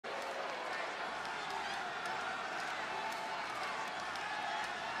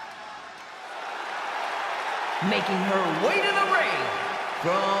Making her way to the ring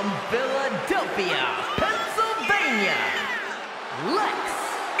from Philadelphia, Pennsylvania,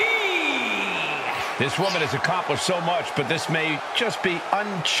 Lexi. This woman has accomplished so much, but this may just be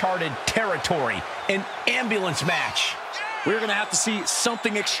uncharted territory. An ambulance match. We're going to have to see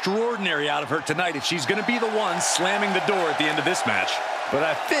something extraordinary out of her tonight if she's going to be the one slamming the door at the end of this match. But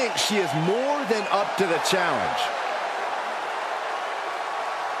I think she is more than up to the challenge.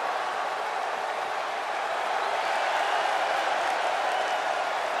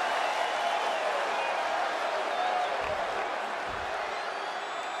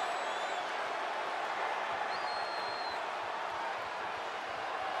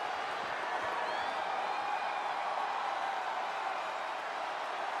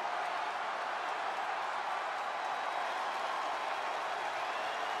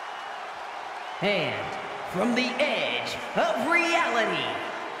 And from the edge of reality,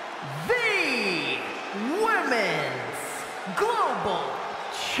 the Women's Global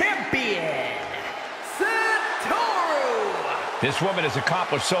Champion, Satoru. This woman has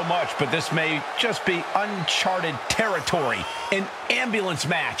accomplished so much, but this may just be uncharted territory. An ambulance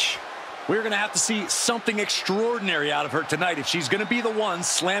match. We're going to have to see something extraordinary out of her tonight if she's going to be the one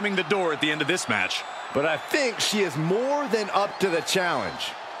slamming the door at the end of this match. But I think she is more than up to the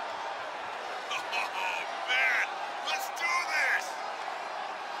challenge.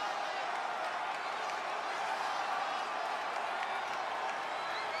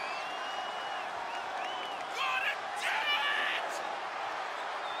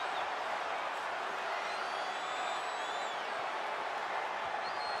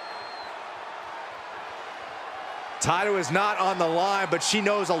 Title is not on the line, but she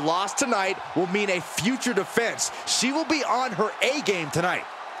knows a loss tonight will mean a future defense. She will be on her A game tonight.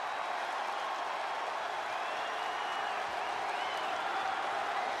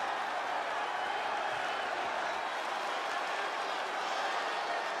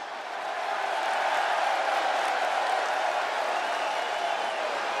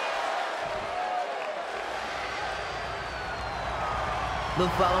 The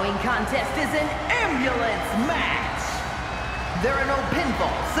following contest is an ambulance match. There are no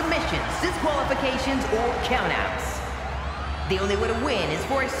pinfalls, submissions, disqualifications, or countouts. The only way to win is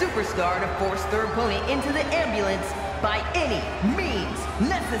for a superstar to force their opponent into the ambulance by any means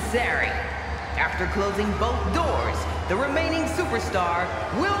necessary. After closing both doors, the remaining superstar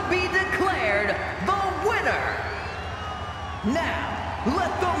will be declared the winner. Now,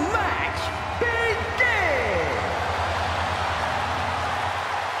 let the match begin!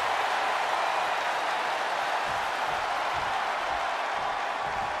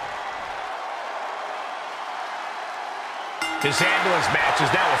 This ambulance match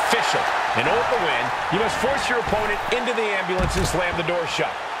is now official. In order to win, you must force your opponent into the ambulance and slam the door shut.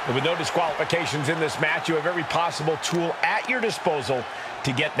 And with no disqualifications in this match, you have every possible tool at your disposal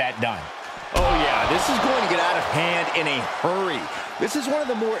to get that done. Oh yeah, this is going to get out of hand in a hurry. This is one of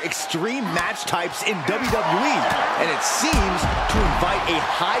the more extreme match types in WWE, and it seems to invite a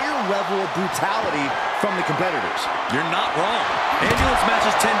higher level of brutality from the competitors. You're not wrong. Ambulance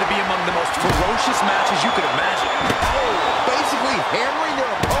matches tend to be among the most ferocious matches you could imagine. Basically hammering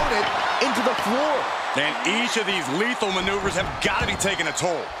their opponent into the floor. And each of these lethal maneuvers have got to be taking a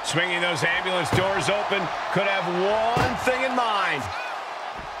toll. Swinging those ambulance doors open could have one thing in mind.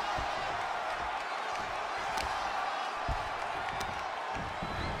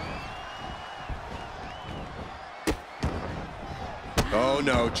 Oh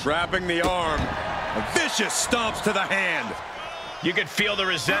no, trapping the arm. A vicious stomps to the hand. You can feel the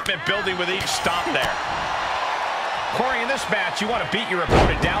resentment building with each stomp there. Corey, in this match, you want to beat your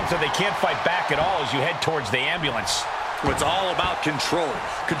opponent down so they can't fight back at all as you head towards the ambulance. It's all about control.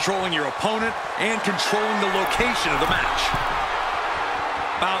 Controlling your opponent and controlling the location of the match.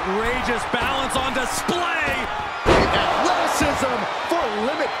 Outrageous balance on display. Athleticism for a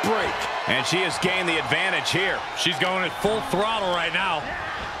limit break. And she has gained the advantage here. She's going at full throttle right now.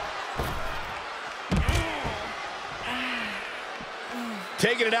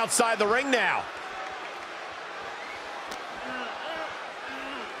 Taking it outside the ring now.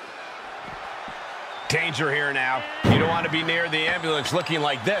 Danger here now. You don't want to be near the ambulance looking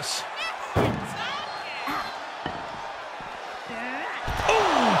like this.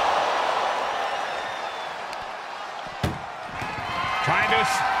 Trying to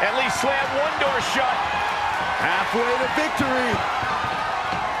at least slam one door shut. Halfway to victory.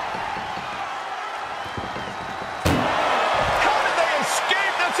 How did they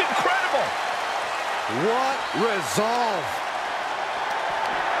escape? That's incredible. What resolve.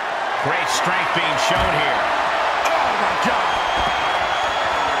 Great strength being shown here. Oh, my God.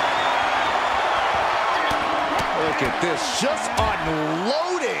 Look at this, just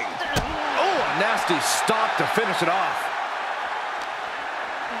unloading. Oh, a nasty stop to finish it off.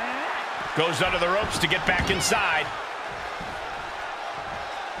 Goes under the ropes to get back inside.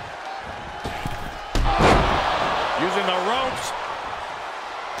 Using the ropes.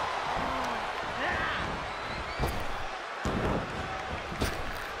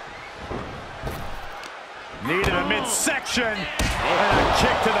 Needed a midsection. And a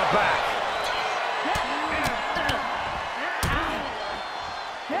kick to the back.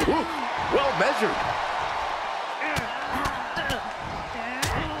 Ooh, well measured.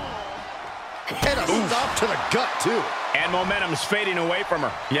 And a stop to the gut, too. And momentum's fading away from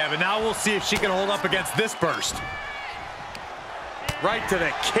her. Yeah, but now we'll see if she can hold up against this burst. Right to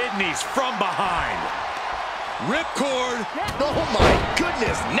the kidneys from behind. Ripcord. Oh, my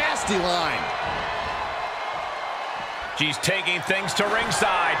goodness. Nasty line. She's taking things to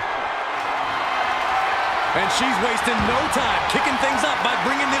ringside. And she's wasting no time kicking things up by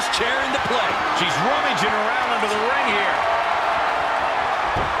bringing this chair into play. She's rummaging around under the ring here.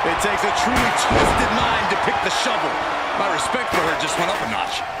 It takes a truly twisted mind to pick the shovel. My respect for her just went up a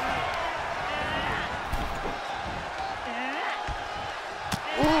notch.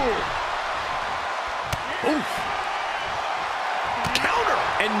 Ooh. Oof. Counter.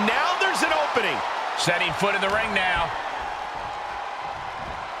 And now there's an opening. Setting foot in the ring now.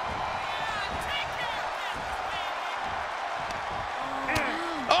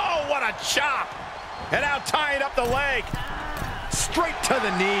 Oh, what a chop. And now tying up the leg. Straight to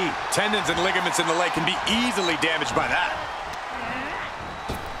the knee. Tendons and ligaments in the leg can be easily damaged by that.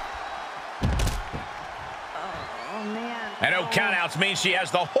 Oh, man. And no countouts means she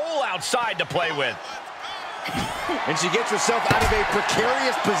has the whole outside to play with. And she gets herself out of a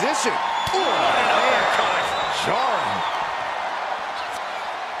precarious position. Ooh, Uppercut. jarring.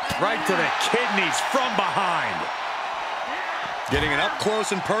 Right to the kidneys from behind. Getting an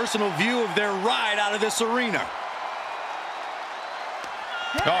up-close and personal view of their ride out of this arena.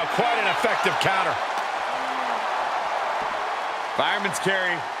 Oh, quite an effective counter. Fireman's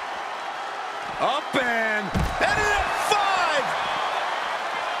carry. Up and ended at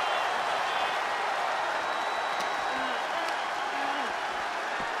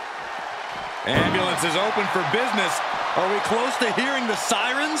 5. Ambulance is open for business. Are we close to hearing the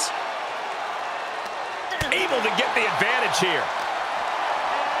sirens? Able to get the advantage here.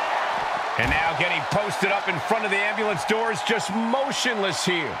 And now getting posted up in front of the ambulance doors, just motionless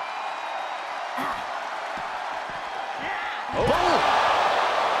here. Oh.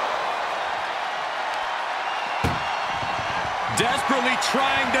 Desperately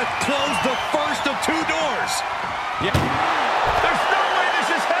trying to close the first of two doors. Yeah. There's no way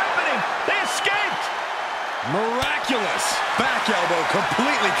this is happening. They escaped. Miraculous. Back elbow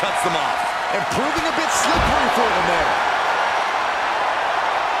completely cuts them off. And proving a bit slippery for them there.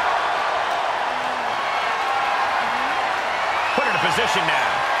 Put her in position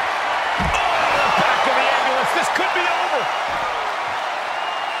now. Oh, back to the ambulance. This could be over.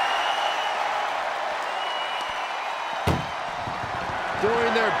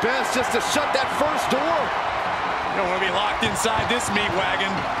 Doing their best just to shut that first door. You don't want to be locked inside this meat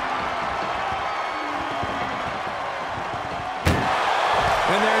wagon.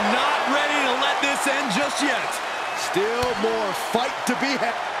 And they're not ready to let this end just yet. Still more fight to be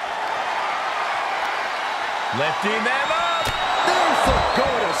had. Lifting them up. There's the go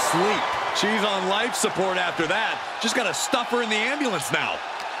to sleep. She's on life support after that. Just got to stuff her in the ambulance now.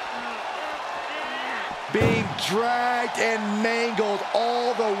 Being dragged and mangled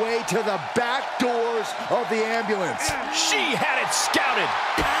all the way to the back doors of the ambulance. She had it scouted.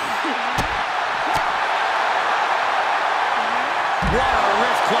 What a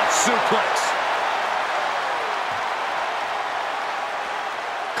wrist clutch suplex.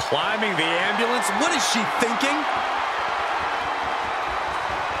 Climbing the ambulance. What is she thinking?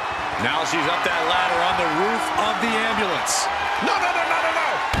 Now she's up that ladder on the roof of the ambulance. No, no, no, no, no, no.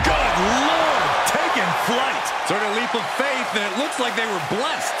 Good Lord, taking flight. Sort of leap of faith, and it looks like they were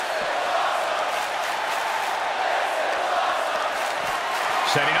blessed.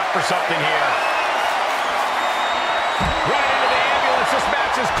 Setting up for something here. Right into the ambulance. This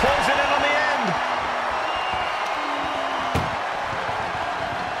match is closing in on the end.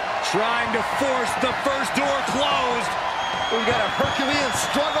 Trying to force the first door closed. We've got a Herculean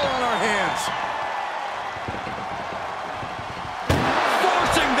struggle on our hands.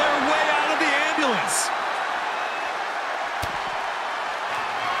 Forcing their way out of the ambulance.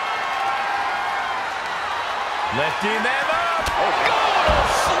 Lifting them up. Go to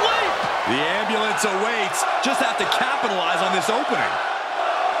sleep. The ambulance awaits. Just have to capitalize on this opening.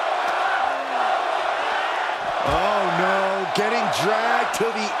 dragged to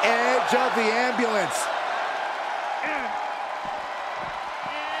the edge of the ambulance.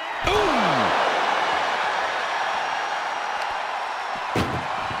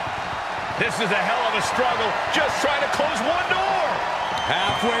 This is a hell of a struggle, just trying to close one door.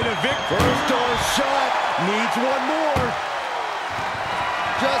 Halfway to victory. First door shut, needs one more.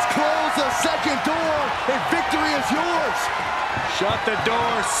 Just close the second door, and victory is yours. Shut the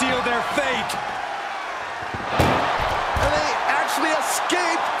door, seal their fate. And they actually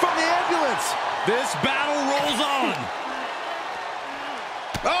escaped from the ambulance. This battle rolls on.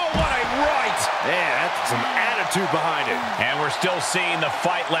 Oh, what a right! Man, that's some attitude behind it. And we're still seeing the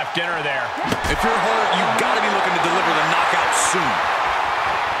fight left in her there. If you're hurt, you've got to be looking to deliver the knockout soon.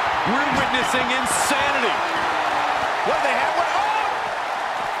 We're witnessing insanity. What do they have? What? Oh!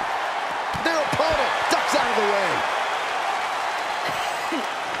 Their opponent ducks out of the way.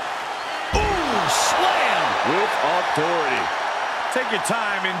 Ooh, slam! With authority. Take your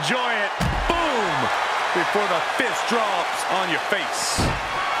time, enjoy it. Boom! Before the fist drops on your face.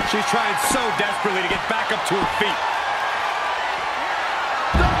 She's trying so desperately to get back up to her feet.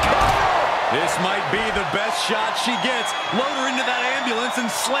 This might be the best shot she gets. Load her into that ambulance and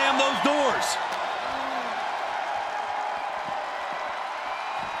slam those doors.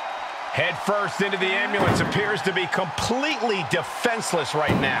 Head first into the ambulance, appears to be completely defenseless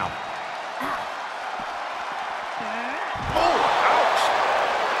right now.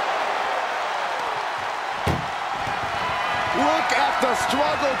 Look at the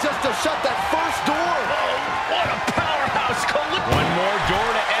struggle just to shut that first door. Oh, what a powerhouse. One more door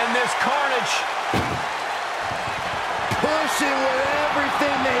to end this carnage. Pushing with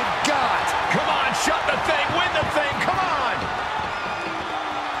everything they've got. Come on, shut the thing, win the thing, come on.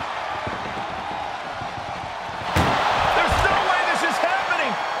 There's no way this is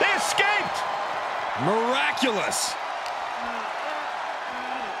happening. They escaped. Miraculous.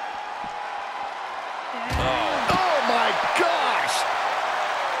 Oh my gosh.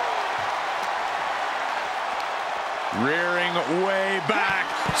 Rearing way back.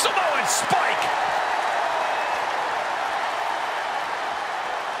 Samoan spike.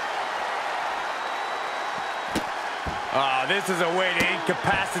 This is a way to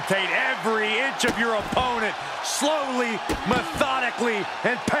incapacitate every inch of your opponent, slowly, methodically,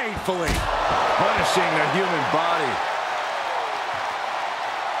 and painfully. Punishing the human body.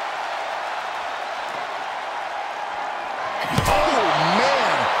 Oh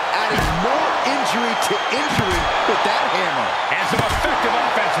man, adding more injury to injury with that hammer. And some effective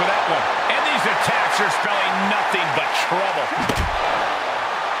offense with that one. And these attacks are spelling nothing but trouble.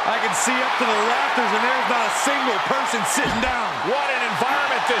 I can see up to the rafters, and there's not a single person sitting down. What an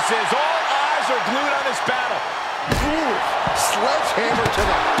environment this is. All eyes are glued on this battle. Ooh, sledgehammer to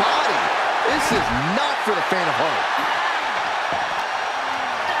the body. This is not for the faint of heart.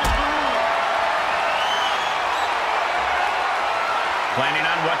 Planning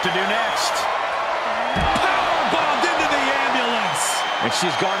on what to do next. Powerbombed into the ambulance. And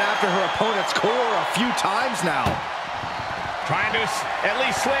she's gone after her opponent's core a few times now. Trying to at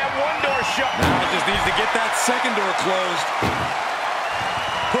least slam one door shut. Now just needs to get that second door closed.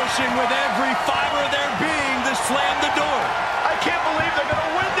 Pushing with every fiber of their being to slam the door. I can't believe they're going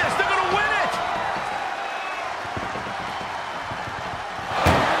to win this. They're going to win it.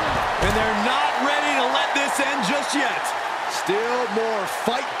 And they're not ready to let this end just yet. Still more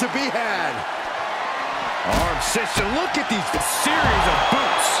fight to be had. Arm cinched. Look at these series of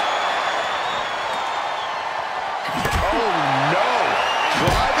boots. Oh no!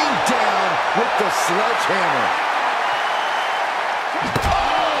 Driving down with the sledgehammer.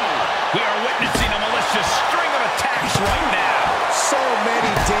 Oh! We are witnessing a malicious string of attacks right now. So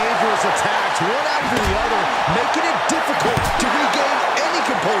many dangerous attacks, one after the other, making it difficult to regain any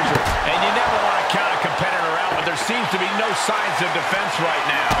composure. And you never want to count a competitor out, but there seems to be no signs of defense right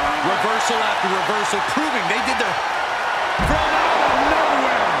now. Reversal after reversal, proving they did their... From out of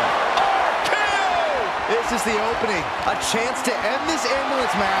nowhere! This is the opening, a chance to end this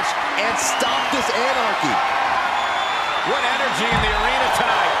ambulance match and stop this anarchy. What energy in the arena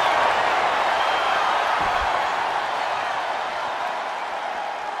tonight.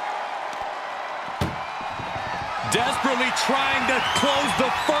 Desperately trying to close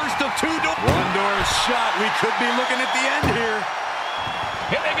the first of two doors. One door is shut. We could be looking at the end here.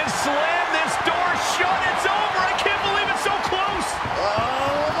 If they can slam this door shut, it's over. I can't believe it's so close.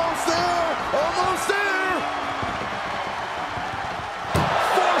 Almost there! Almost there!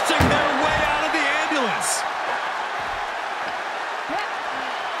 Forcing their way out of the ambulance.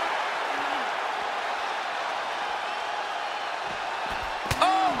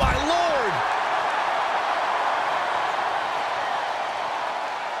 Oh, my Lord!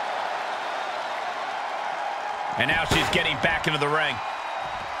 And now she's getting back into the ring.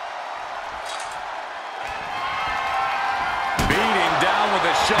 Beating down with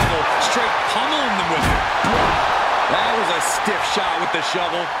a shovel, straight pummeling them with it. That was a stiff shot with the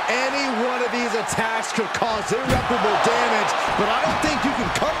shovel. Any one of these attacks could cause irreparable damage, but I don't think you can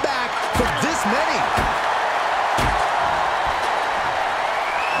come back from this many.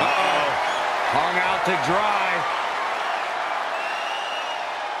 Uh-oh. Hung out to dry.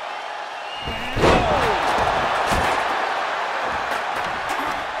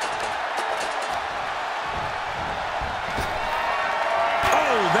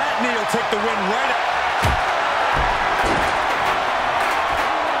 Oh, that knee will take the win right out.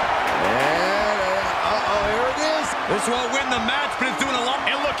 This won't win the match, but it's doing a lot.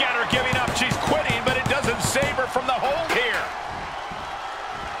 And look at her giving up. She's quitting, but it doesn't save her from the hold here.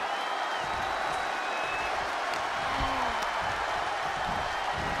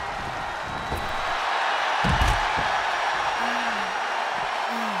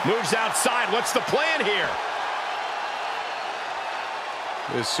 Moves outside. What's the plan here?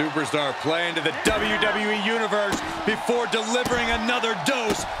 This superstar playing to the WWE Universe before delivering another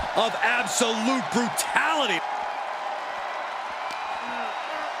dose of absolute brutality.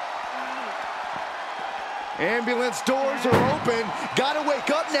 Ambulance doors are open. Gotta wake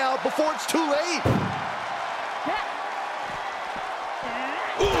up now before it's too late.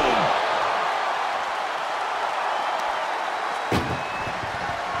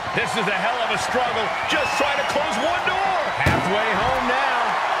 This is a hell of a struggle. Just trying to close one door. Halfway home now.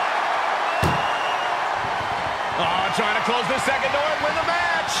 Oh, trying to close the second door and win the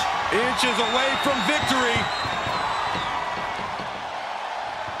match. Inches away from victory.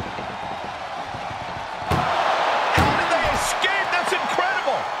 How did they escape? That's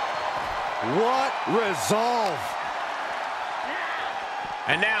incredible. What resolve.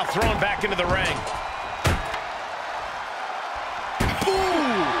 And now thrown back into the ring.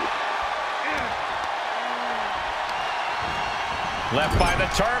 Left by the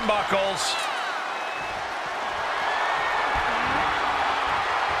turnbuckles.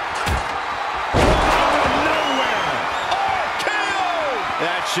 Out of nowhere. RKO!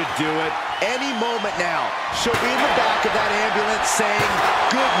 That should do it. Any moment now, she'll be in the back of that ambulance saying,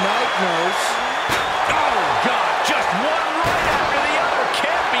 "Good night, nurse." Oh, God, just one right after the other.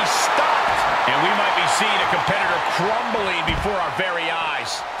 Can't be stopped. And we might be seeing a competitor crumbling before our very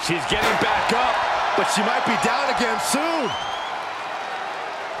eyes. She's getting back up, but she might be down again soon.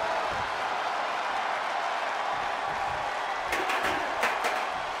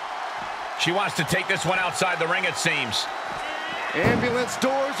 She wants to take this one outside the ring, it seems. Ambulance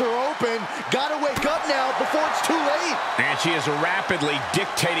doors are open. Gotta wake up now before it's too late. And she is rapidly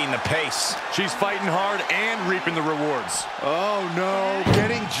dictating the pace. She's fighting hard and reaping the rewards. Oh no,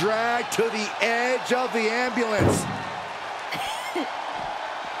 getting dragged to the edge of the ambulance.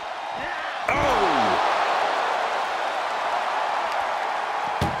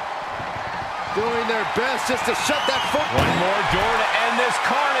 Doing their best just to shut that foot. One more door to end this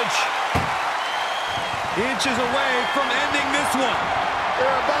carnage. Inches away from ending this one.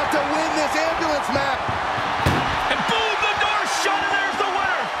 They're about to win this ambulance match. And boom, the door's shut, and there's the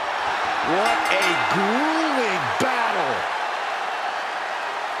winner. What a grueling battle.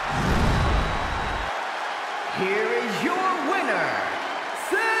 Here is your winner,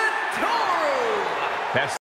 Satoru. That's